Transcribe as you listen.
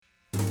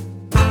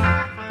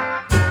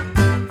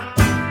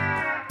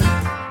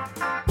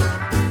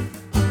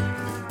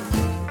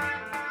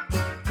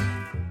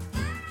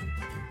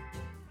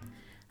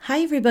Hi,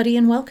 everybody,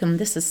 and welcome.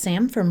 This is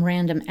Sam from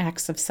Random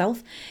Acts of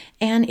Self.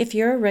 And if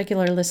you're a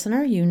regular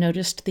listener, you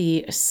noticed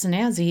the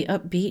snazzy,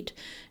 upbeat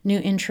new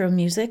intro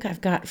music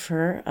I've got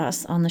for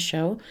us on the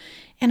show.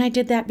 And I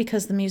did that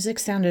because the music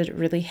sounded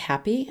really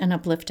happy and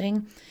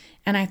uplifting.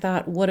 And I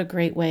thought, what a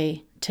great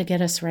way to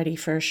get us ready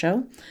for a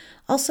show.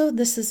 Also,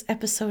 this is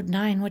episode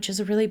 9, which is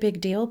a really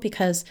big deal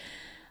because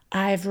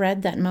I've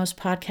read that most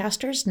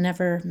podcasters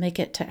never make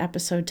it to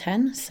episode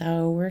 10,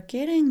 so we're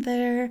getting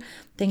there.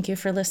 Thank you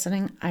for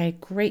listening. I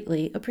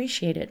greatly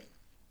appreciate it.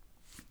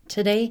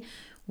 Today,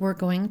 we're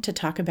going to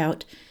talk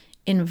about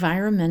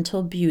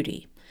environmental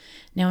beauty.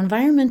 Now,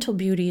 environmental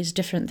beauty is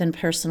different than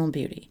personal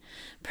beauty.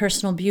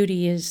 Personal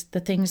beauty is the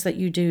things that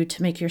you do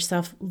to make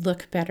yourself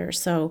look better.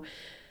 So,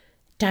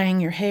 dyeing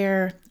your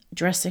hair,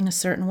 dressing a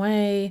certain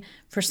way.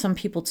 For some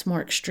people, it's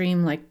more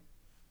extreme, like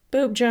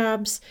boob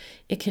jobs.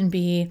 It can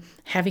be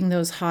having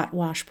those hot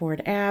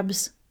washboard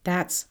abs.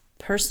 That's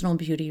personal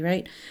beauty,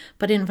 right?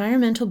 But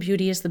environmental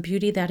beauty is the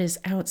beauty that is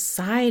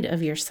outside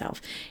of yourself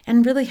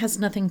and really has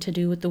nothing to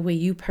do with the way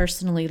you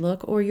personally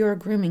look or your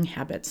grooming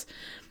habits.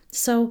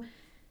 So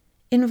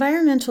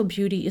environmental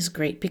beauty is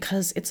great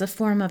because it's a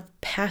form of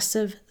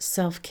passive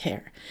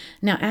self-care.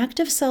 Now,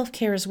 active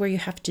self-care is where you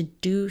have to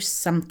do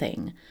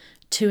something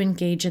to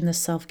engage in the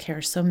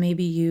self-care. So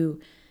maybe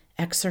you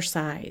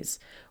exercise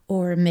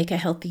or make a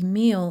healthy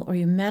meal, or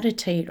you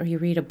meditate, or you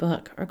read a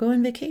book, or go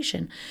on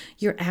vacation.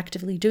 You're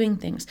actively doing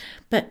things.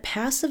 But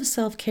passive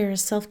self-care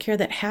is self-care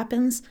that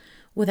happens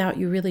without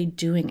you really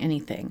doing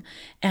anything.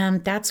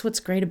 And that's what's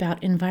great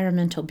about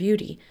environmental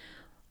beauty.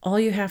 All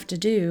you have to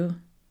do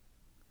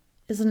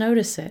is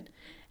notice it.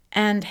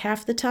 And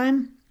half the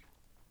time,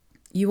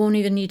 you won't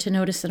even need to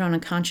notice it on a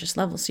conscious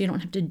level, so you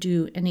don't have to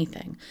do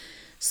anything.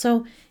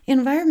 So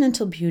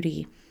environmental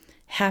beauty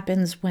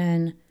happens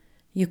when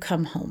you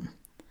come home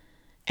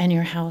and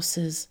your house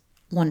is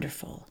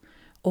wonderful,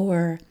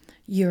 or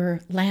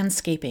your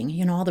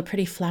landscaping, all the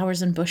pretty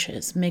flowers and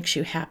bushes makes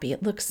you happy.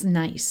 It looks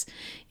nice.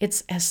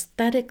 It's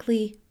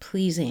aesthetically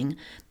pleasing.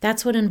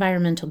 That's what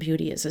environmental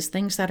beauty is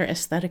things that are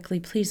aesthetically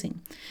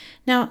pleasing.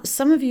 Now,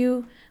 some of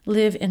you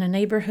live in a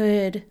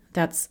neighborhood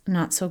that's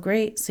not so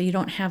great, so you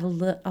don't have a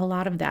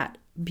lot of that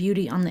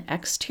beauty on the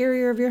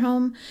exterior of your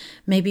home.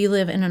 Maybe you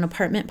live in an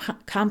apartment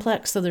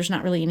complex, so there's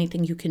not really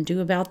anything you can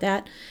do about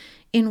that.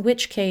 In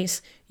which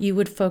case, you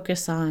would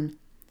focus on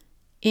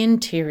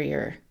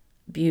interior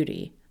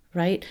beauty,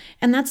 right?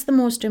 And that's the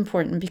most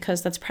important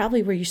because that's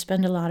probably where you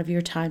spend a lot of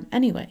your time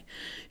anyway.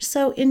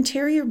 So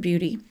interior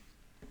beauty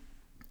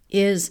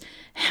is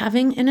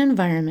having an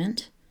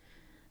environment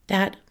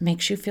that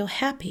makes you feel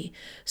happy.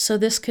 So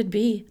this could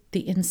be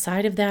the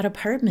inside of that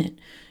apartment,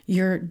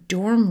 your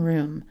dorm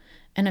room,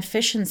 an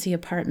efficiency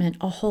apartment,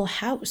 a whole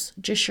house,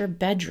 just your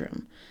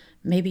bedroom.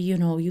 Maybe, you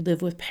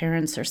live with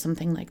parents or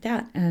something like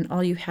that, and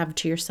all you have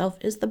to yourself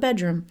is the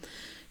bedroom.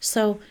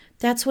 So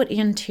that's what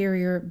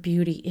interior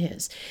beauty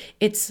is.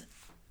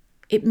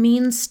 It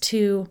means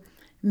to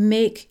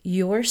make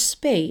your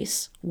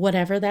space,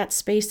 whatever that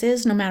space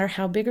is, no matter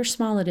how big or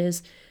small it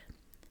is,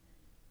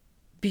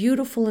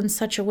 beautiful in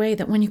such a way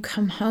that when you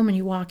come home and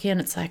you walk in,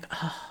 it's like,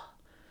 oh,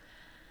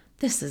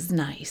 this is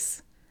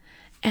nice.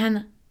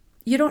 And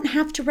you don't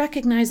have to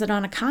recognize it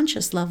on a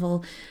conscious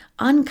level.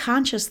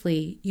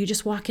 Unconsciously, you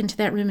just walk into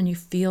that room and you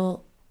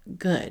feel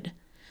good.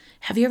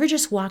 Have you ever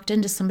just walked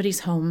into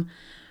somebody's home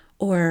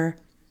or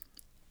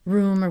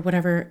room or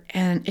whatever,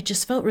 and it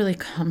just felt really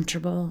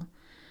comfortable?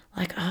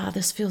 Like,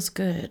 this feels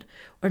good.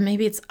 Or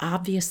maybe it's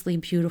obviously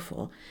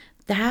beautiful.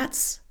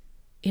 That's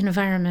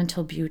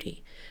environmental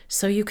beauty.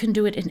 So you can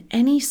do it in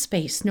any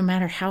space, no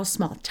matter how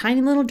small.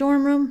 Tiny little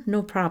dorm room,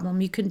 no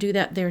problem. You can do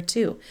that there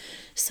too.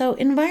 So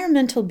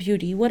environmental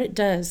beauty, what it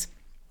does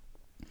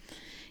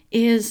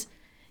is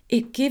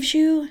it gives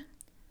you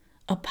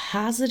a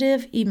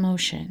positive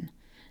emotion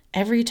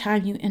every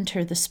time you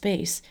enter the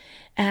space.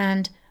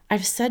 And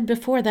I've said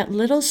before that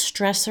little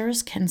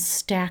stressors can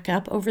stack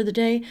up over the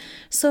day.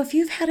 So if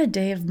you've had a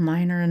day of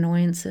minor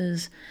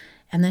annoyances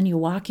and then you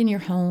walk in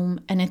your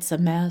home and it's a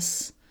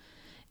mess,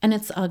 and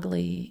it's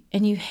ugly,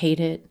 and you hate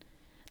it,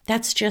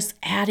 that's just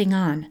adding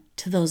on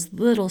to those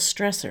little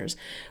stressors.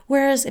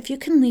 Whereas if you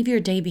can leave your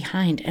day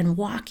behind and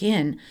walk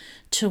in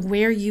to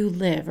where you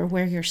live or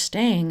where you're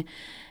staying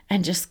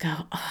and just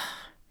go,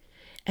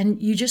 and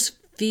you just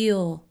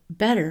feel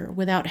better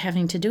without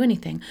having to do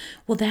anything,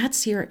 well,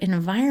 that's your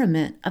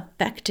environment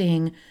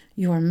affecting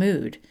your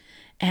mood.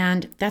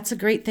 And that's a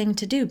great thing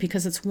to do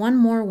because it's one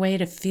more way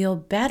to feel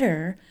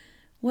better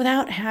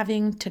without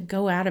having to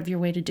go out of your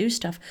way to do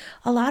stuff.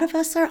 A lot of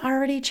us are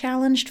already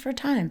challenged for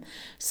time,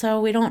 so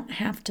we don't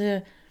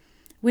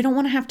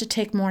want to have to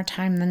take more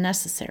time than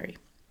necessary.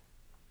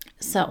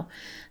 So,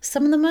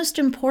 some of the most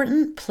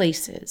important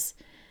places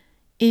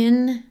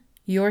in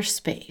your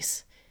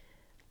space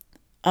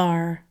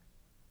are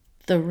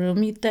the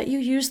room that you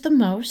use the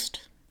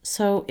most.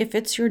 So, if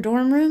it's your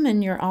dorm room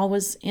and you're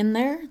always in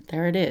there,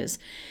 there it is.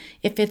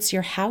 If it's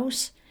your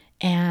house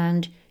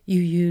and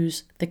you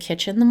use the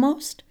kitchen the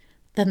most,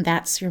 then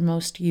that's your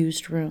most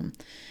used room.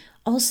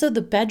 Also,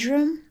 the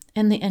bedroom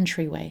and the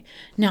entryway.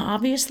 Now,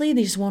 obviously,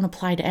 these won't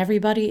apply to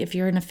everybody. If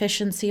you're an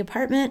efficiency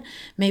apartment,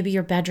 maybe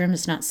your bedroom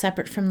is not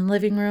separate from the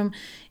living room,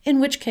 in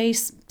which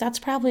case, that's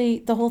probably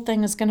the whole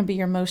thing is going to be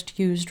your most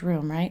used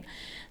room, right?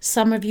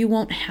 Some of you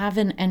won't have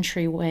an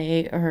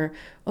entryway or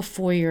a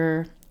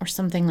foyer or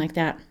something like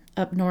that.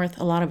 Up north,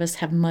 a lot of us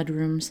have mud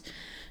rooms.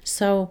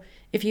 So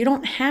if you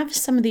don't have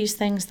some of these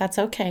things, that's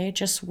okay.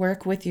 Just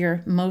work with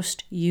your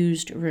most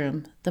used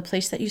room, the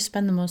place that you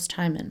spend the most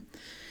time in.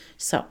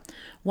 So,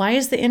 why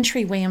is the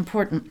entryway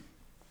important?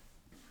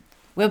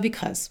 Well,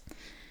 because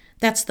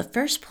that's the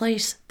first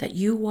place that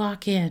you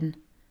walk in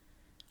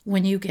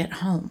when you get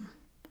home.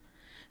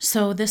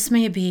 So this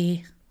may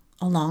be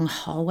a long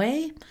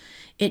hallway.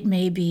 It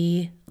may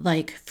be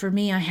like, for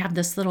me, I have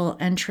this little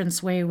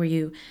entranceway where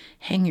you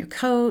hang your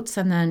coats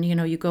and then,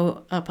 you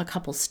go up a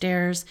couple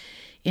stairs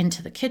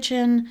into the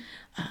kitchen,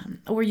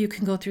 or you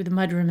can go through the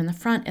mudroom in the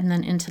front and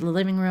then into the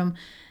living room.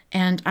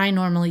 And I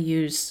normally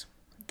use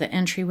the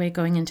entryway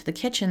going into the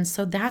kitchen.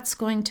 So that's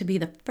going to be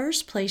the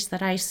first place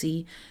that I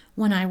see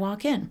when I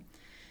walk in.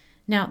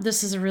 Now,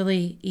 this is a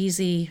really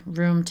easy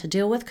room to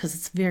deal with because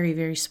it's very,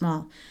 very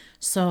small.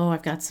 So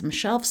I've got some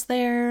shelves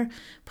there,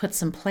 put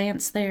some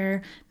plants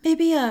there,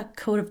 maybe a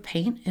coat of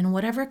paint in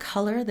whatever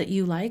color that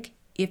you like,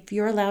 if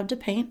you're allowed to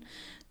paint.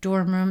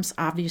 Dorm rooms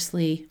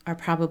obviously are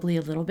probably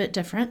a little bit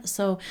different.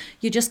 So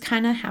you just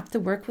kind of have to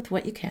work with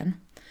what you can.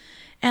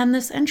 And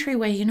this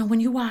entryway, when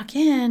you walk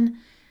in,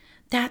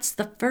 that's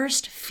the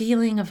first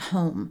feeling of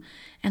home.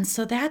 And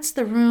so that's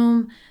the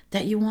room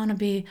that you want to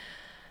be,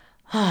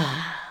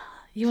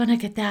 you want to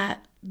get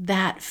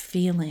that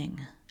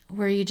feeling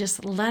where you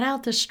just let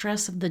out the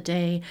stress of the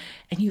day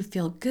and you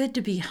feel good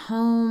to be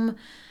home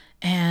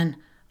and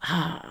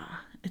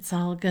it's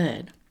all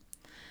good.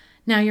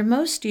 Now, your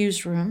most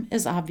used room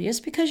is obvious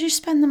because you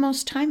spend the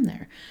most time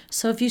there.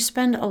 So if you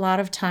spend a lot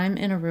of time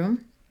in a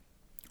room,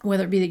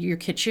 whether it be your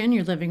kitchen,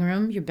 your living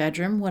room, your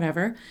bedroom,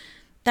 whatever,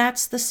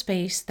 that's the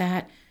space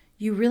that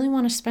you really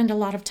want to spend a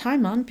lot of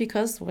time on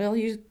because, well,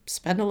 you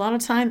spend a lot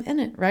of time in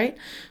it, right?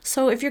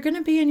 So if you're going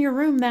to be in your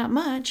room that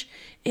much,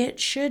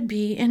 it should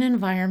be an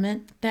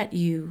environment that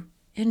you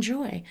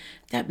enjoy,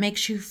 that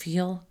makes you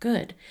feel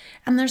good.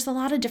 And there's a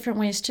lot of different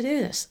ways to do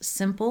this.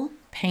 Simple,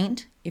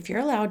 paint, if you're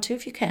allowed to,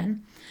 if you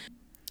can,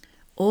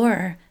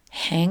 or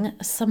hang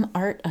some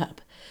art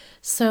up.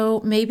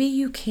 So maybe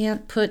you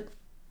can't put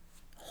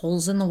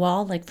holes in the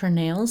wall like for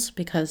nails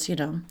because,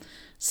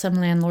 some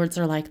landlords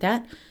are like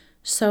that.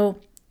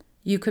 So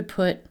you could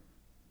put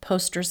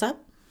posters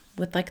up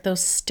with like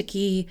those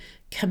sticky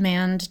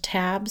command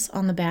tabs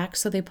on the back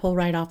so they pull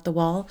right off the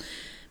wall.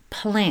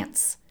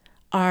 Plants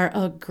are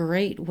a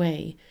great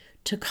way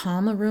to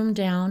calm a room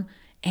down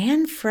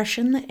and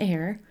freshen the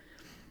air.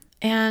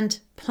 And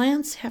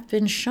plants have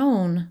been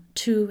shown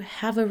to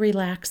have a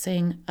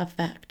relaxing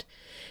effect.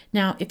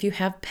 Now, if you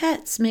have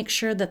pets, make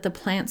sure that the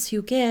plants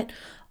you get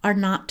are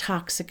not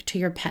toxic to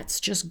your pets.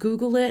 Just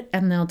Google it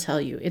and they'll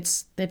tell you.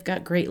 They've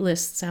got great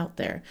lists out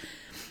there.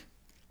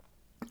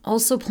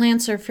 Also,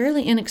 plants are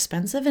fairly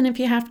inexpensive, and if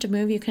you have to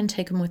move, you can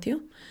take them with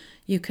you.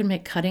 You can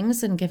make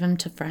cuttings and give them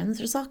to friends.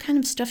 There's all kind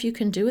of stuff you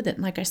can do with it.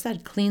 And like I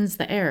said, cleans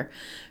the air.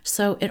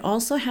 So it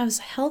also has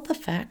health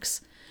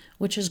effects,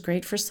 which is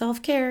great for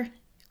self-care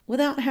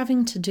without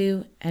having to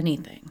do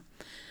anything.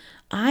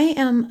 I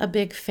am a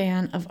big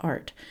fan of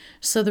art.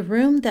 So the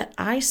room that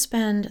I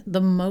spend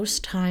the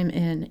most time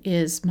in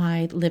is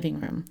my living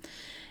room.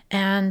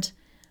 And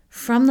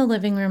from the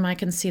living room, I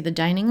can see the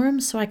dining room.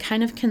 So I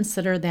kind of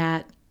consider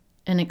that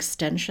an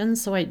extension.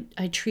 So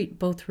I treat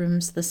both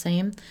rooms the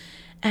same.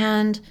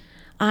 And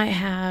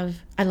I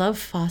love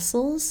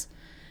fossils.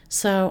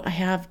 So I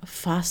have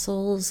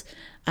fossils.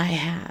 I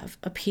have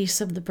a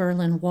piece of the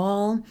Berlin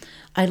Wall.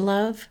 I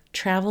love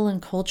travel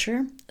and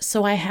culture.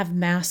 So I have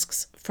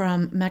masks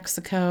from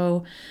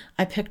Mexico.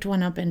 I picked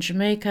one up in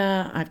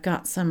Jamaica. I've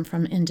got some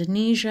from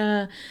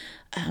Indonesia,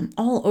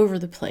 all over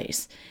the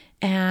place.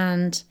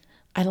 And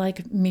I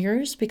like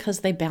mirrors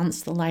because they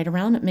bounce the light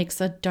around. It makes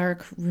a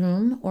dark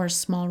room or a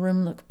small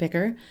room look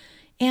bigger.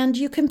 And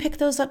you can pick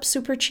those up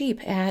super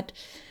cheap at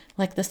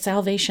like the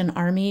Salvation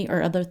Army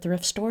or other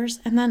thrift stores.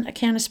 And then a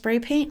can of spray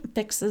paint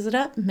fixes it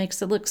up,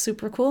 makes it look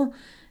super cool.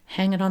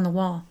 Hang it on the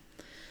wall.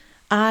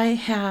 I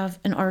have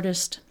an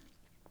artist,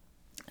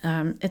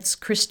 it's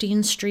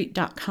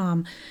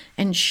ChristineStreet.com,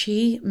 and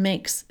she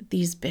makes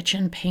these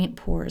bitchin' paint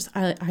pours.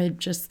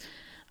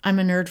 I'm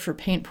a nerd for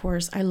paint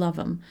pours. I love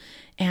them.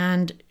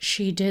 And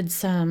she did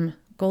some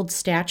gold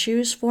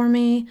statues for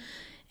me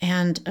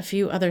and a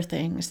few other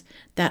things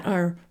that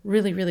are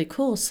really, really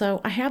cool. So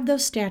I have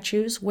those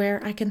statues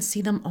where I can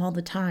see them all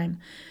the time.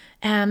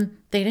 And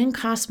they didn't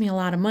cost me a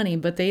lot of money,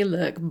 but they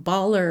look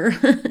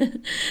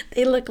baller.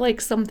 They look like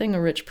something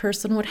a rich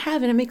person would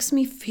have, and it makes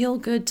me feel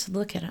good to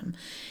look at them.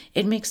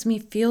 It makes me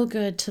feel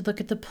good to look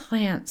at the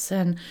plants,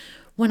 and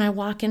when I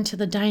walk into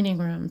the dining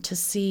room to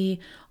see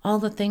all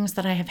the things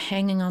that I have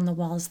hanging on the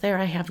walls there.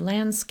 I have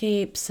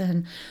landscapes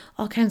and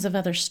all kinds of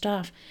other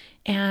stuff,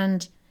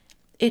 and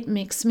it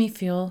makes me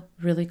feel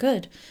really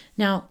good.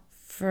 Now,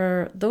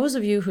 for those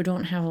of you who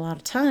don't have a lot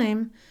of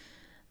time,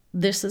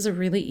 this is a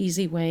really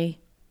easy way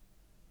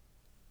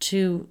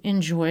to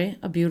enjoy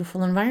a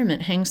beautiful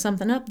environment. Hang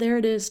something up, there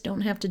it is.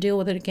 Don't have to deal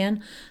with it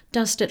again.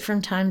 Dust it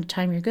from time to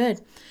time, you're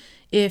good.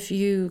 If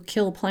you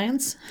kill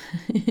plants,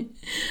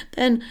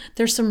 then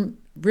there's some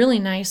really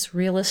nice,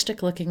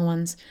 realistic looking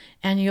ones,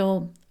 and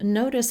you'll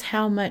notice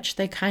how much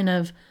they kind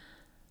of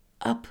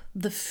up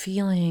the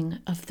feeling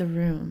of the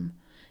room,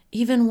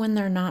 even when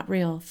they're not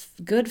real.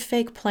 Good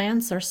fake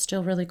plants are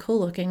still really cool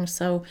looking,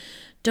 so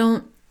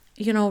don't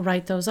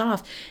write those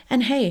off.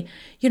 And hey,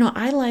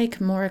 I like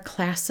more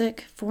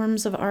classic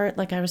forms of art,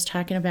 like I was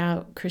talking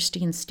about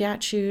Christine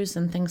statues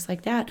and things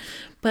like that.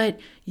 But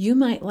you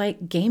might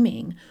like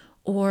gaming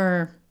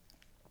or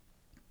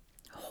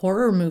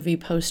horror movie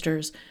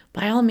posters.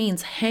 By all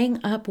means,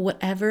 hang up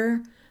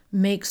whatever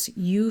makes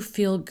you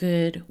feel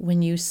good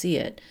when you see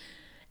it.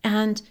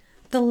 And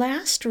the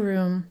last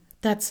room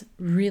that's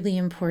really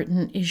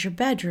important is your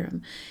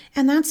bedroom.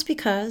 And that's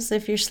because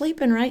if you're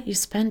sleeping right, you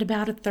spend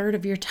about a third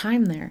of your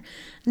time there.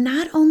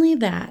 Not only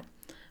that,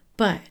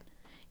 but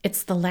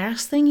it's the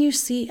last thing you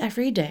see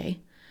every day.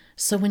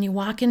 So when you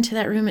walk into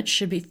that room, it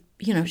should be,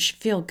 it should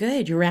feel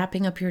good. You're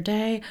wrapping up your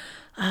day.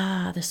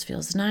 This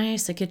feels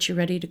nice. It gets you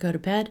ready to go to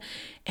bed.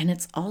 And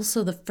it's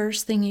also the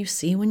first thing you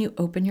see when you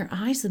open your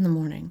eyes in the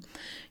morning.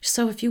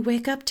 So if you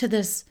wake up to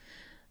this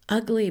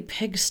ugly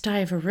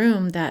pigsty of a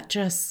room that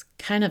just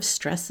kind of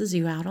stresses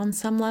you out on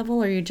some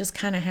level, or you just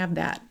kind of have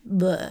that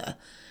bleh,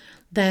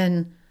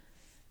 then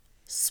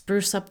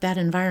spruce up that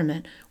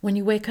environment. When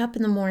you wake up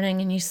in the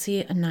morning and you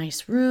see a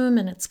nice room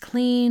and it's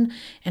clean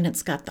and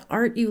it's got the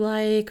art you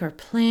like, or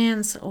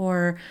plants,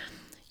 or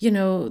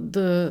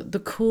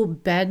the cool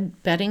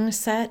bedding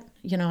set.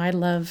 I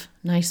love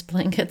nice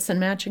blankets and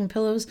matching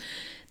pillows.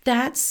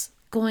 That's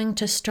going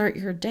to start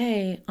your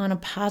day on a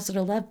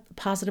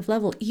positive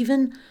level,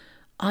 even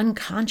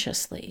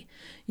unconsciously.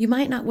 You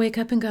might not wake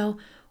up and go,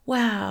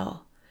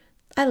 wow,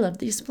 I love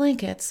these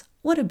blankets.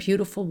 What a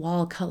beautiful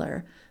wall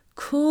color.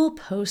 Cool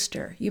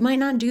poster. You might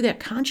not do that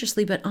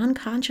consciously, but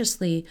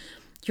unconsciously,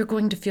 you're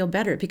going to feel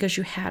better because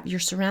you're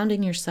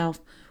surrounding yourself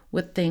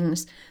with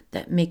things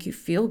that make you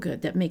feel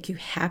good, that make you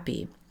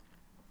happy.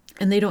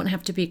 And they don't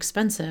have to be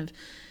expensive.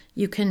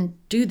 You can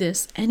do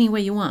this any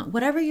way you want.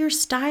 Whatever your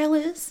style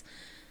is,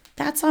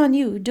 that's on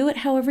you. Do it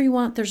however you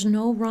want. There's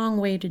no wrong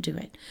way to do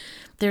it.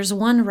 There's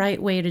one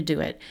right way to do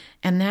it,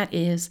 and that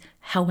is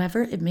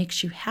however it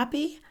makes you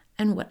happy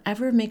and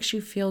whatever makes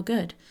you feel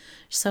good.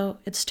 So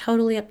it's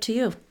totally up to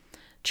you.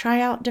 Try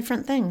out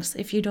different things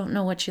if you don't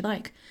know what you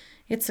like.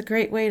 It's a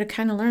great way to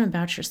kind of learn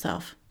about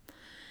yourself.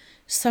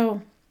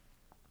 So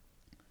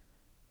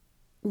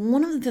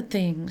one of the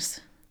things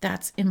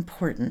that's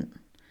important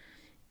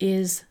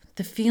is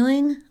the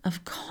feeling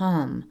of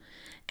calm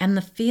and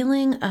the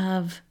feeling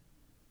of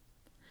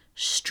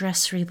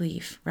stress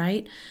relief,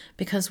 right?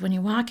 Because when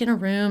you walk in a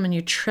room and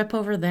you trip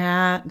over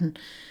that, and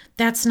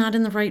that's not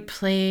in the right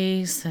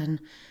place,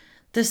 and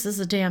this is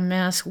a damn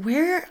mess.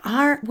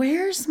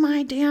 Where's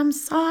my damn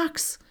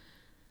socks?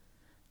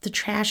 The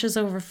trash is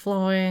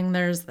overflowing.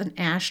 There's an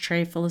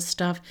ashtray full of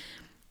stuff.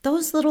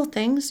 Those little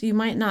things you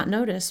might not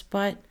notice,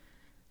 but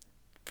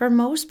for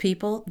most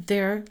people,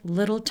 they're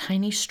little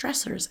tiny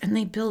stressors and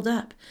they build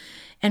up.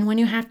 And when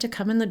you have to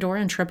come in the door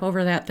and trip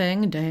over that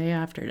thing day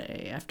after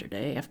day after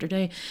day after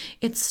day,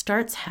 it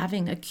starts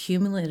having a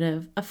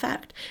cumulative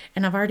effect.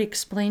 And I've already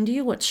explained to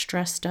you what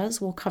stress does.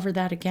 We'll cover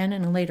that again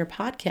in a later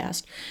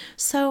podcast.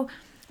 So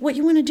what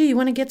you want to do, you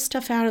want to get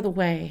stuff out of the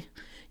way.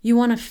 You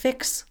want to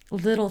fix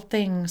little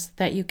things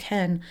that you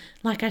can.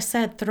 Like I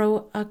said,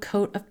 throw a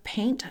coat of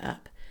paint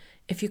up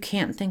if you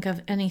can't think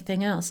of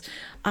anything else.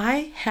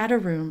 I had a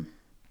room,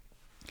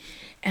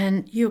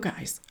 and you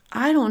guys,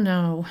 I don't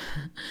know.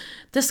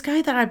 This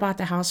guy that I bought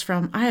the house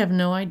from, I have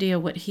no idea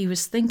what he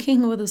was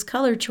thinking with his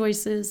color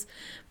choices,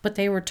 but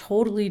they were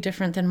totally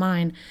different than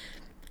mine.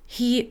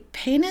 He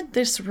painted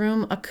this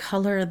room a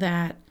color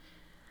that,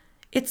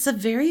 it's a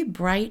very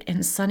bright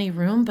and sunny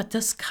room, but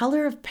this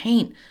color of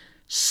paint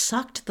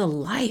sucked the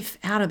life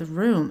out of the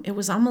room. It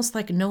was almost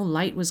like no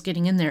light was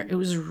getting in there. It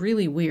was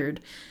really weird.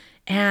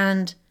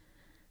 And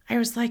I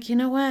was like, you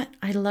know what?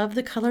 I love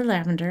the color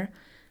lavender.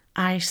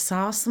 I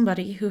saw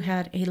somebody who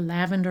had a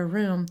lavender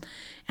room,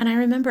 and I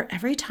remember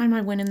every time I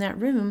went in that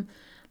room,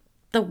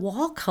 the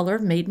wall color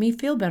made me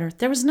feel better.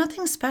 There was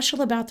nothing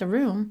special about the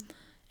room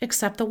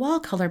except the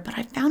wall color, but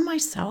I found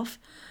myself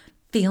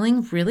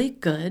feeling really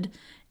good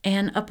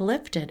and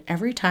uplifted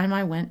every time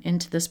I went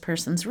into this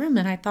person's room.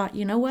 And I thought,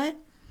 you know what?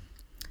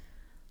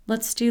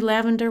 Let's do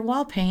lavender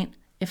wall paint.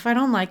 If I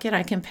don't like it,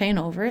 I can paint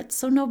over it,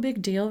 so no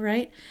big deal,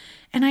 right?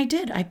 And I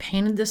did. I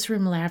painted this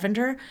room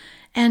lavender,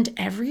 and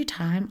every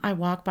time I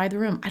walk by the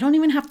room, I don't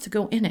even have to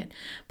go in it,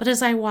 but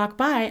as I walk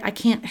by, I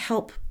can't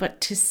help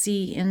but to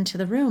see into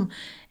the room,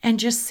 and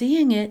just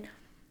seeing it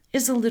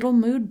is a little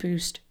mood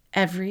boost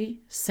every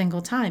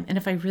single time. And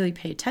if I really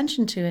pay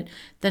attention to it,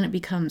 then it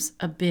becomes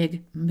a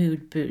big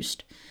mood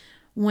boost.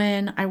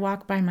 When I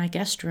walk by my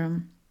guest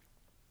room,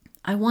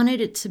 I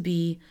wanted it to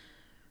be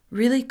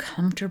really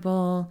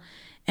comfortable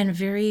and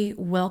very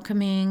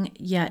welcoming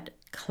yet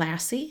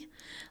classy.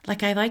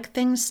 Like, I like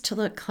things to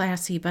look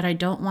classy, but I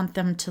don't want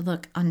them to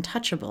look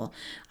untouchable.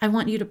 I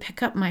want you to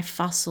pick up my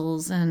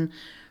fossils and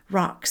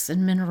rocks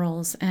and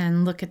minerals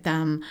and look at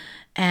them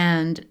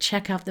and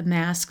check out the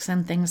masks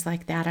and things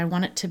like that. I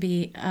want it to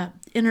be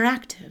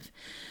interactive.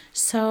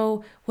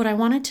 So, what I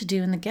wanted to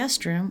do in the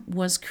guest room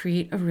was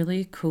create a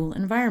really cool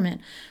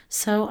environment.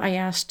 So, I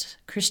asked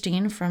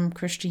Christine from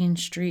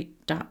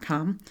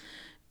ChristineStreet.com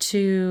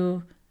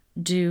to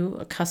do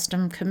a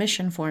custom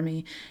commission for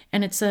me.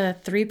 And it's a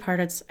 3-part,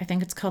 I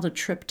think it's called a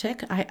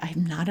triptych.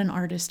 I'm not an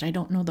artist, I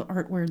don't know the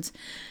art words.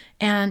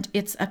 And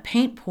it's a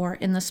paint pour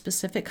in the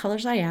specific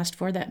colors I asked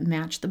for that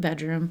match the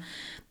bedroom.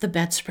 The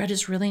bedspread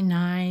is really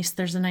nice.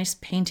 There's a nice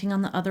painting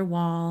on the other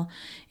wall.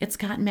 It's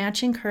got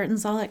matching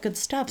curtains, all that good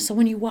stuff. So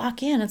when you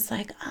walk in, it's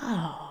like,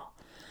 oh,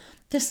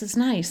 this is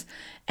nice.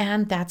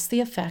 And that's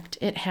the effect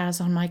it has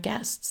on my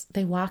guests.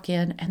 They walk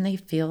in and they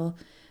feel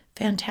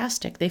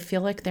fantastic. They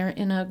feel like they're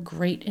in a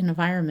great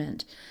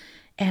environment.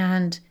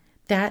 And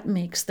that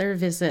makes their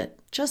visit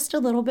just a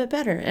little bit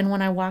better. And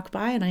when I walk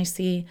by and I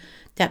see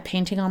that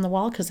painting on the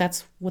wall, because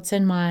that's what's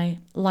in my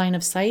line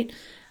of sight,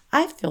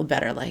 I feel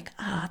better. Like,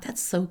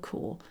 that's so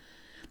cool.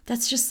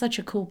 That's just such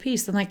a cool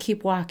piece. And I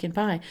keep walking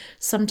by.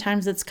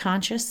 Sometimes it's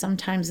conscious,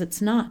 sometimes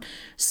it's not.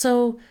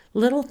 So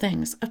little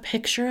things, a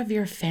picture of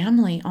your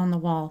family on the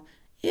wall,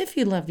 if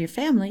you love your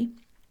family,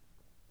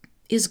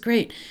 is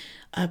great.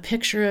 A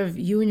picture of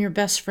you and your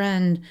best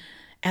friend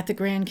at the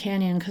Grand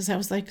Canyon, because that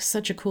was like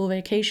such a cool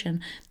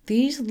vacation.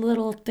 These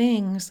little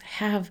things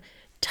have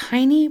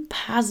tiny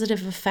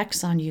positive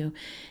effects on you.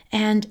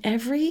 And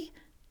every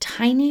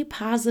tiny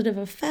positive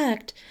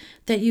effect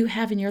that you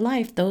have in your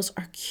life, those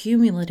are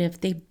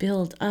cumulative. They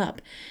build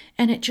up.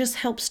 And it just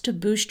helps to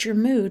boost your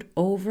mood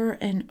over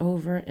and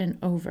over and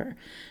over.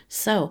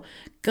 So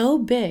go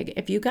big.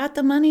 If you got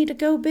the money to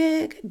go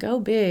big, go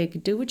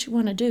big. Do what you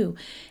want to do.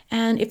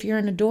 And if you're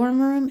in a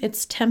dorm room,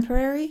 it's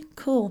temporary,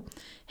 cool.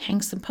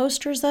 Hang some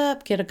posters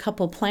up, get a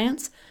couple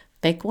plants,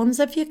 fake ones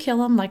if you kill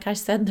them. Like I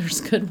said,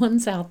 there's good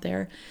ones out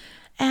there.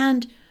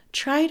 And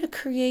try to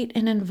create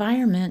an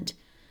environment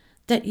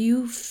that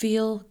you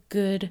feel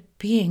good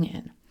being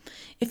in.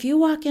 If you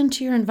walk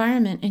into your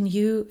environment and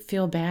you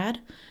feel bad,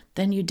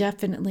 then you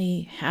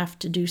definitely have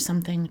to do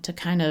something to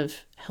kind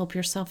of help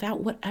yourself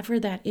out, whatever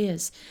that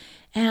is.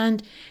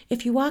 And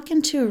if you walk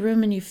into a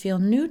room and you feel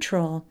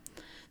neutral,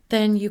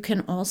 then you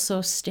can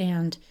also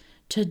stand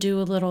to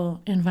do a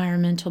little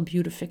environmental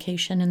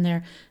beautification in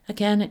there.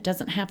 Again, it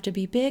doesn't have to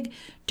be big.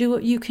 Do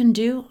what you can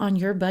do on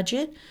your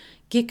budget.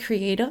 Get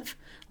creative.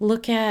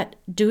 Look at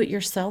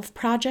do-it-yourself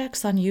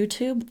projects on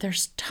YouTube.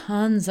 There's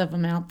tons of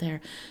them out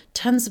there.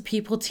 Tons of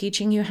people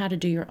teaching you how to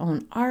do your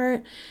own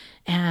art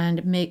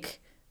and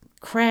make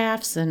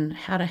crafts and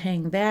how to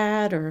hang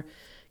that or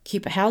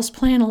keep a house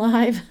plant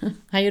alive.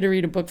 I had to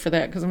read a book for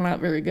that because I'm not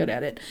very good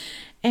at it.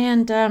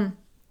 And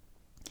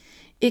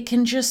it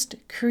can just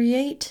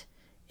create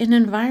an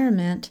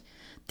environment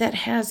that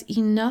has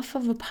enough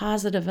of a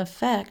positive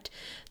effect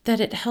that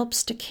it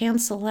helps to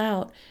cancel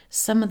out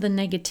some of the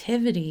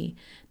negativity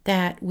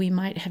that we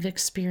might have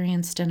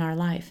experienced in our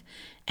life.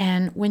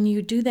 And when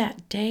you do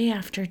that day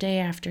after day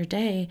after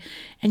day,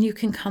 and you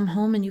can come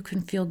home and you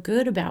can feel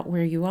good about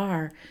where you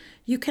are,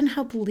 you can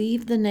help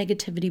leave the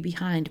negativity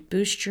behind,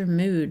 boost your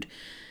mood,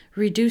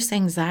 reduce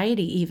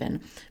anxiety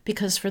even.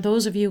 Because for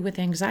those of you with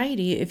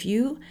anxiety, if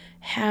you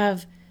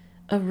have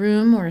a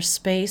room or a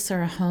space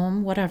or a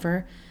home,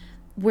 whatever,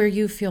 where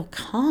you feel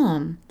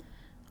calm,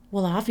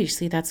 well,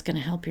 obviously that's going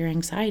to help your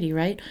anxiety,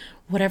 right?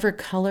 Whatever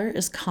color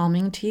is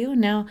calming to you.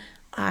 Now,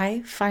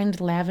 I find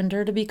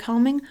lavender to be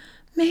calming.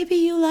 Maybe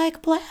you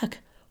like black.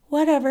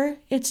 Whatever,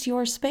 it's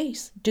your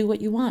space. Do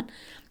what you want.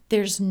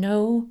 There's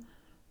no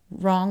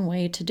wrong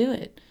way to do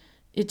it.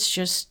 It's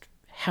just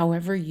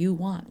however you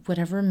want,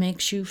 whatever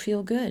makes you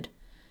feel good.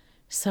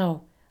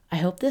 So I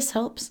hope this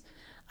helps.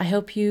 I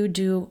hope you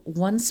do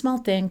one small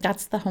thing.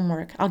 That's the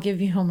homework. I'll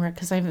give you homework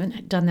because I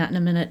haven't done that in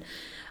a minute.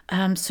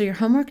 So your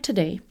homework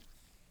today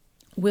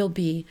will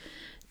be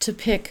to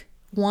pick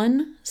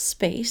one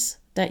space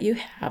that you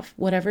have,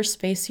 whatever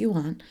space you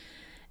want,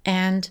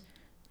 and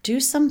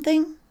do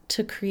something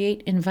to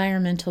create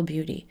environmental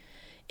beauty.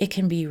 It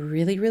can be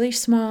really, really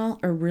small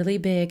or really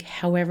big,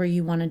 however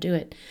you want to do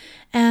it.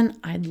 And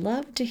I'd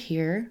love to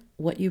hear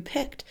what you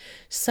picked.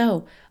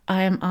 So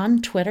I am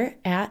on Twitter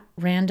at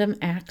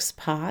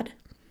randomactspod.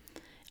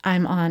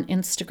 I'm on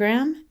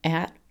Instagram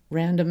at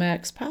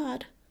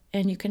randomactspod.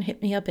 And you can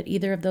hit me up at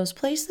either of those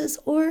places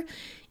or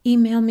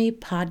email me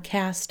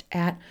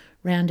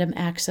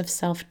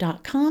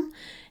podcast@randomactsofself.com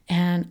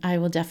and I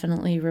will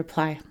definitely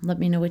reply. Let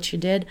me know what you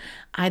did.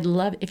 If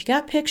you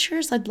got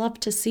pictures, I'd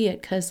love to see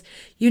it because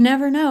you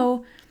never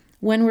know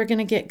when we're going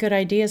to get good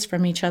ideas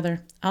from each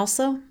other.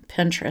 Also,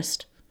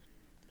 Pinterest.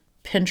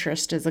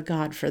 Pinterest is a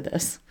god for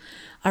this.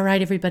 All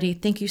right, everybody,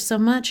 thank you so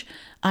much.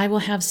 I will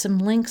have some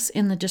links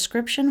in the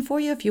description for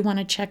you if you want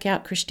to check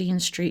out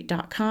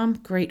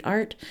ChristineStreet.com. Great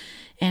art.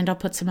 And I'll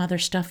put some other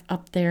stuff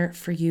up there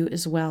for you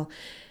as well.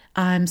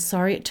 I'm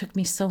sorry it took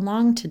me so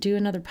long to do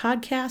another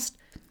podcast.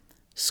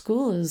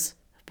 School is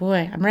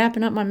Boy, I'm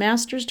wrapping up my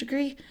master's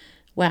degree.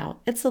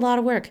 Wow, it's a lot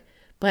of work,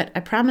 but I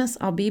promise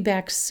I'll be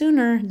back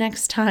sooner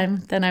next time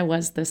than I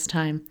was this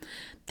time.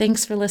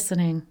 Thanks for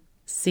listening.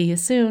 See you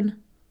soon.